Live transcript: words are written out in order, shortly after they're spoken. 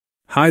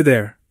Hi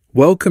there,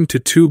 welcome to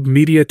Tube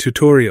Media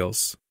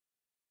Tutorials.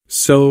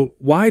 So,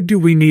 why do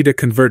we need a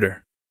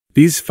converter?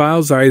 These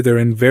files are either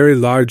in very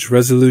large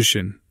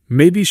resolution,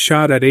 maybe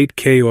shot at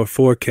 8K or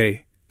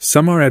 4K,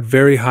 some are at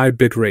very high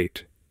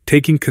bitrate,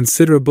 taking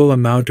considerable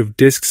amount of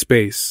disk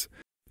space.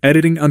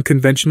 Editing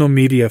unconventional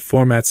media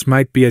formats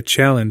might be a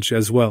challenge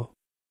as well.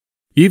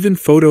 Even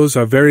photos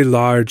are very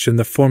large and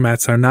the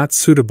formats are not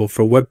suitable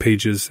for web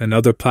pages and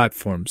other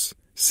platforms,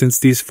 since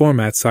these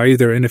formats are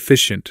either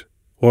inefficient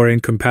or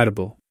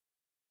incompatible.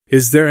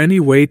 Is there any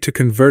way to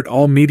convert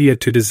all media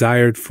to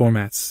desired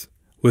formats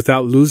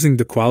without losing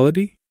the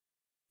quality?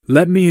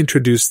 Let me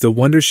introduce the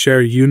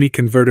Wondershare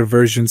Uniconverter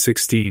version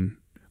 16,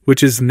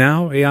 which is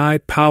now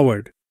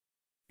AI-powered.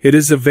 It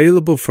is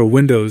available for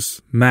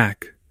Windows,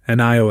 Mac,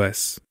 and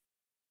iOS.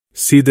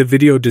 See the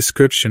video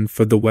description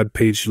for the web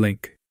page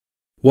link.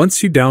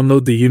 Once you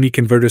download the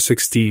Uniconverter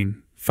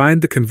 16,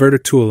 find the converter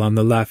tool on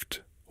the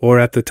left or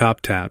at the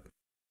top tab.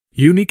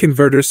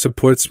 Uniconverter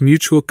supports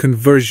mutual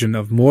conversion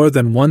of more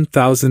than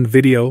 1,000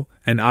 video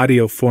and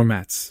audio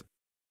formats.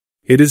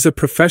 It is a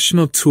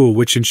professional tool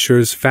which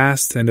ensures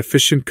fast and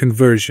efficient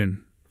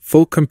conversion,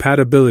 full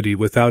compatibility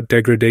without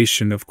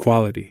degradation of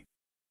quality.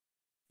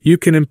 You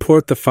can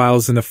import the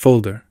files in a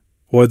folder,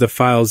 or the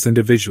files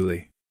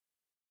individually.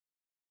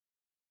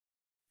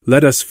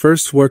 Let us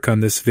first work on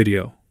this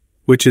video,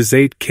 which is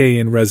 8K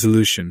in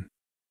resolution.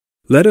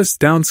 Let us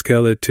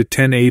downscale it to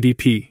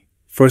 1080p.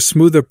 For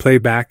smoother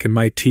playback in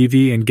my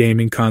TV and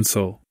gaming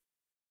console.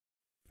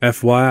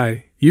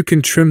 FYI, you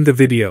can trim the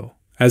video,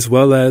 as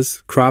well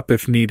as crop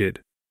if needed.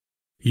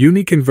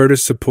 Uniconverter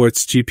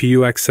supports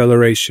GPU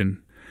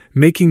acceleration,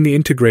 making the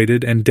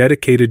integrated and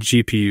dedicated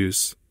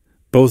GPUs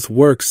both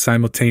work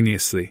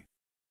simultaneously.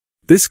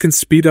 This can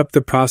speed up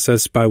the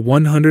process by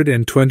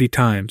 120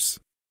 times.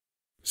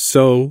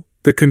 So,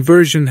 the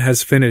conversion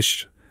has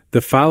finished. The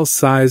file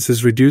size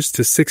is reduced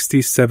to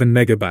 67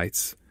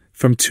 megabytes.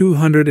 From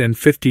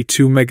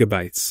 252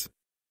 megabytes.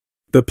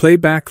 The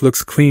playback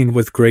looks clean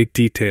with great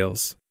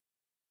details.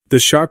 The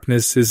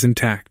sharpness is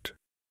intact.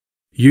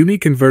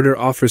 Uniconverter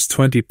offers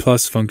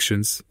 20+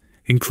 functions,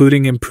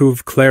 including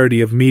improved clarity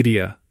of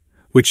media,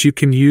 which you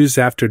can use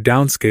after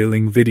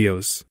downscaling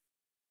videos.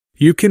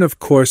 You can of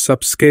course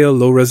upscale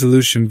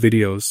low-resolution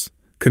videos,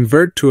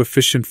 convert to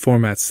efficient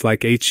formats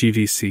like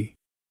HEVC.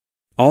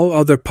 All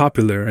other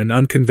popular and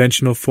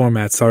unconventional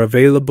formats are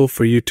available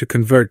for you to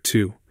convert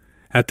to,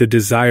 at the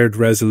desired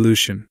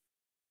resolution.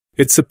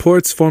 It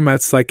supports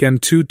formats like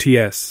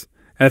M2TS,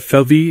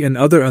 FLV and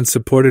other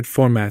unsupported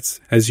formats,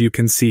 as you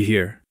can see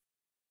here.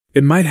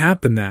 It might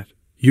happen that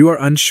you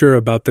are unsure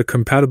about the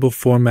compatible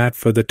format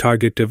for the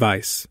target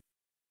device.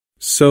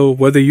 So,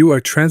 whether you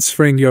are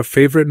transferring your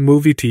favorite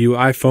movie to your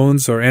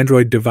iPhones or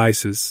Android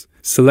devices,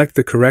 select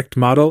the correct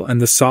model and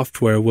the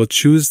software will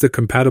choose the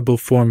compatible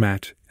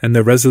format and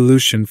the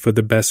resolution for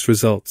the best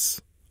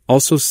results,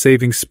 also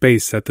saving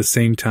space at the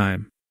same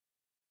time.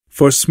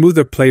 For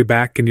smoother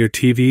playback in your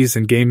TVs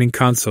and gaming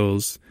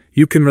consoles,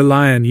 you can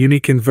rely on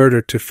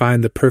Uniconverter to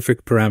find the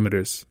perfect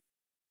parameters.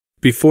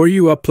 Before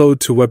you upload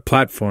to web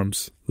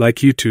platforms, like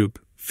YouTube,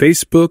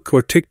 Facebook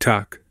or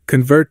TikTok,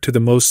 convert to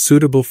the most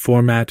suitable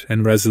format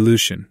and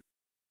resolution.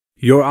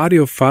 Your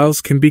audio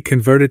files can be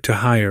converted to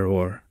higher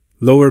or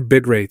lower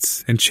bit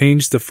rates and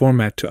change the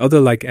format to other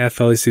like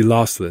FLAC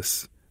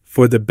lossless,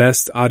 for the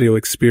best audio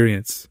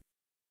experience.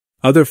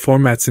 Other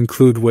formats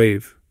include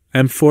WAV,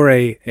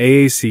 M4A,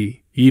 AAC,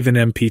 even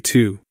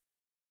MP2.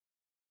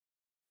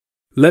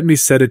 Let me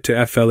set it to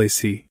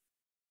FLAC.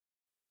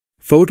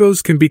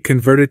 Photos can be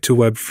converted to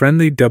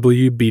web-friendly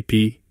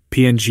WBP,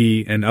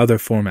 PNG, and other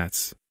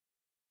formats.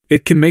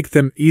 It can make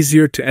them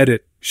easier to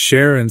edit,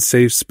 share, and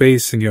save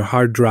space in your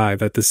hard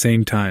drive at the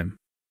same time.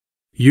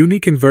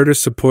 Uniconverter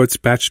supports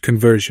batch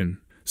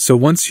conversion, so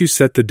once you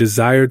set the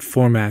desired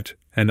format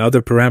and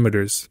other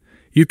parameters,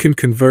 you can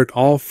convert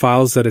all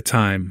files at a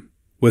time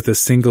with a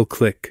single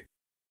click.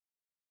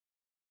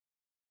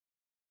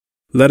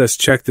 Let us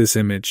check this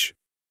image.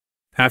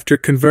 After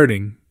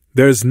converting,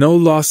 there is no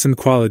loss in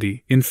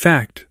quality. In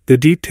fact, the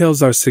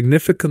details are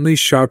significantly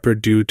sharper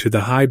due to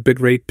the high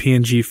bitrate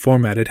PNG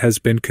format it has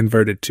been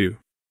converted to.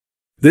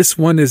 This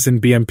one is in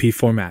BMP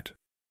format.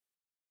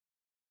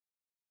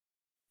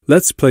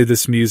 Let's play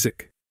this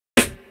music.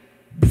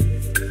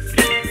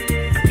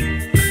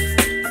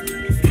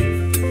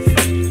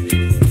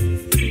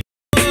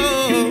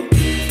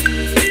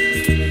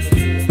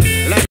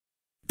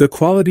 The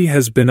quality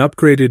has been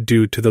upgraded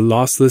due to the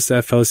lossless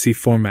FLAC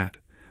format,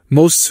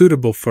 most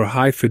suitable for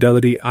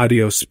high-fidelity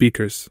audio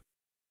speakers.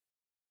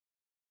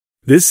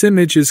 This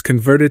image is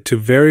converted to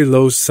very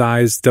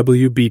low-size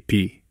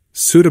WBP,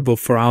 suitable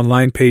for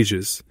online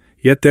pages,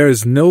 yet there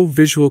is no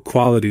visual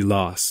quality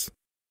loss.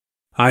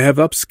 I have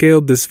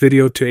upscaled this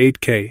video to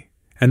 8K,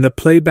 and the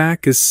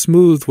playback is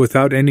smooth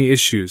without any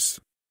issues.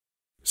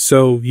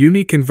 So,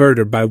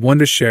 Uniconverter by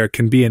Wondershare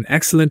can be an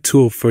excellent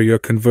tool for your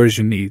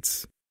conversion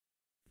needs.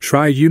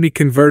 Try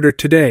Uniconverter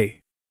today.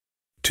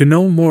 To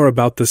know more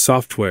about the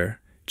software,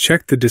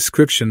 check the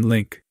description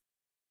link.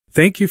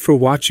 Thank you for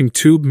watching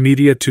Tube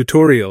Media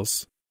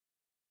Tutorials.